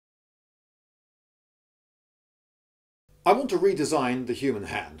I want to redesign the human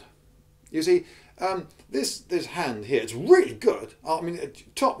hand. You see, this hand here, it's really good. I mean,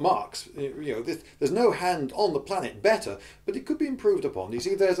 top marks. There's no hand on the planet better, but it could be improved upon. You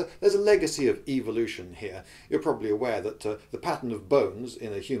see, there's a legacy of evolution here. You're probably aware that the pattern of bones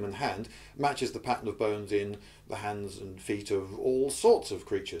in a human hand matches the pattern of bones in the hands and feet of all sorts of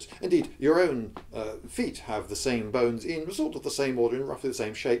creatures. Indeed, your own feet have the same bones in sort of the same order, in roughly the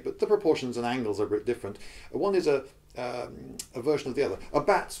same shape, but the proportions and angles are a bit different. One is a version of the other. A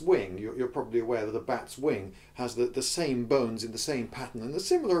bat's wing, you're probably aware that a bat's wing has the same bones in the same pattern and a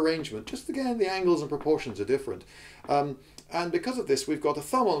similar arrangement, just again the angles and proportions are different. And because of this we've got a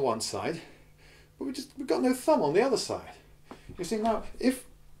thumb on one side, but we've got no thumb on the other side. You see, now if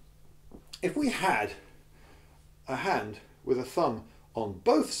we had a hand with a thumb on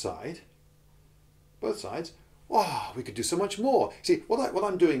both sides, wow, we could do so much more. See, what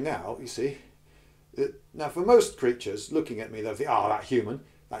I'm doing now, you see, now for most creatures looking at me, they'll think, oh, that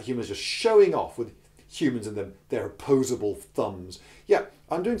human's just showing off with humans and their opposable thumbs. Yeah,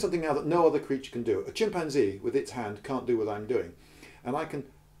 I'm doing something now that no other creature can do. A chimpanzee with its hand can't do what I'm doing. And I can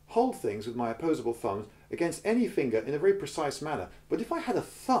hold things with my opposable thumbs against any finger in a very precise manner. But if I had a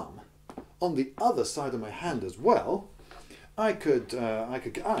thumb on the other side of my hand as well, I could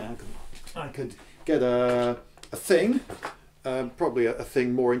get a thing. Probably a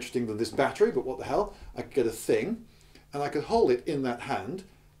thing more interesting than this battery, but what the hell. I could get a thing and I could hold it in that hand,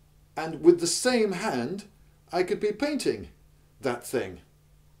 and with the same hand I could be painting that thing.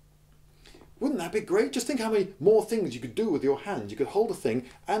 Wouldn't that be great? Just think how many more things you could do with your hand. You could hold a thing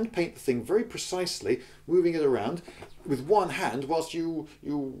and paint the thing very precisely, moving it around with one hand whilst you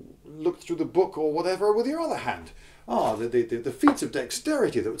look through the book or whatever with your other hand. Ah, the feats of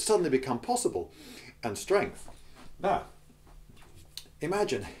dexterity that would suddenly become possible, and strength. Now,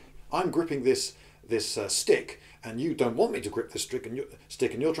 imagine I'm gripping this stick, and you don't want me to grip this stick,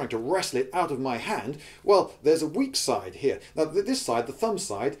 and you're trying to wrestle it out of my hand. Well, there's a weak side here. Now, this side, the thumb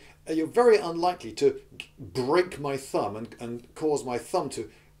side, you're very unlikely to break my thumb and cause my thumb to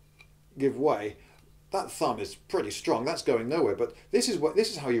give way. That thumb is pretty strong. That's going nowhere. But this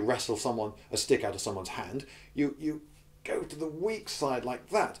is how you wrestle a stick out of someone's hand. You go to the weak side like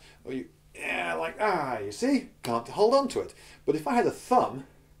that, or you. Yeah, you see? Can't hold on to it. But if I had a thumb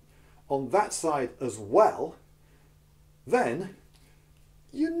on that side as well, then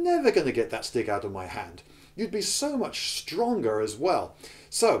you're never going to get that stick out of my hand. You'd be so much stronger as well.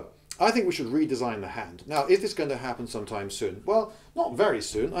 So, I think we should redesign the hand. Now, is this going to happen sometime soon? Well, not very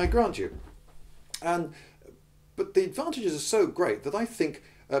soon, I grant you. But the advantages are so great that I think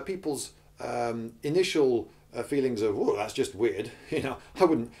people's initial feelings of, oh, that's just weird, I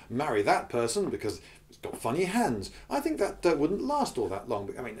wouldn't marry that person because it's got funny hands. I think that wouldn't last all that long.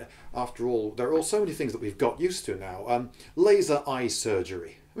 I mean, after all, there are all so many things that we've got used to now. Laser eye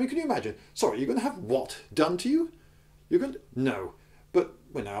surgery. I mean, can you imagine? Sorry, you're going to have what done to you? You're going to... No. But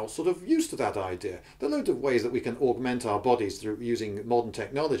we're now sort of used to that idea. There are loads of ways that we can augment our bodies through using modern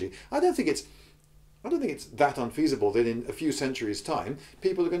technology. I don't think it's that unfeasible that in a few centuries' time,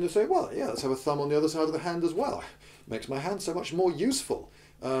 people are going to say, well, yeah, let's have a thumb on the other side of the hand as well. Makes my hand so much more useful.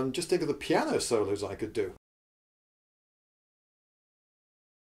 Just think of the piano solos I could do.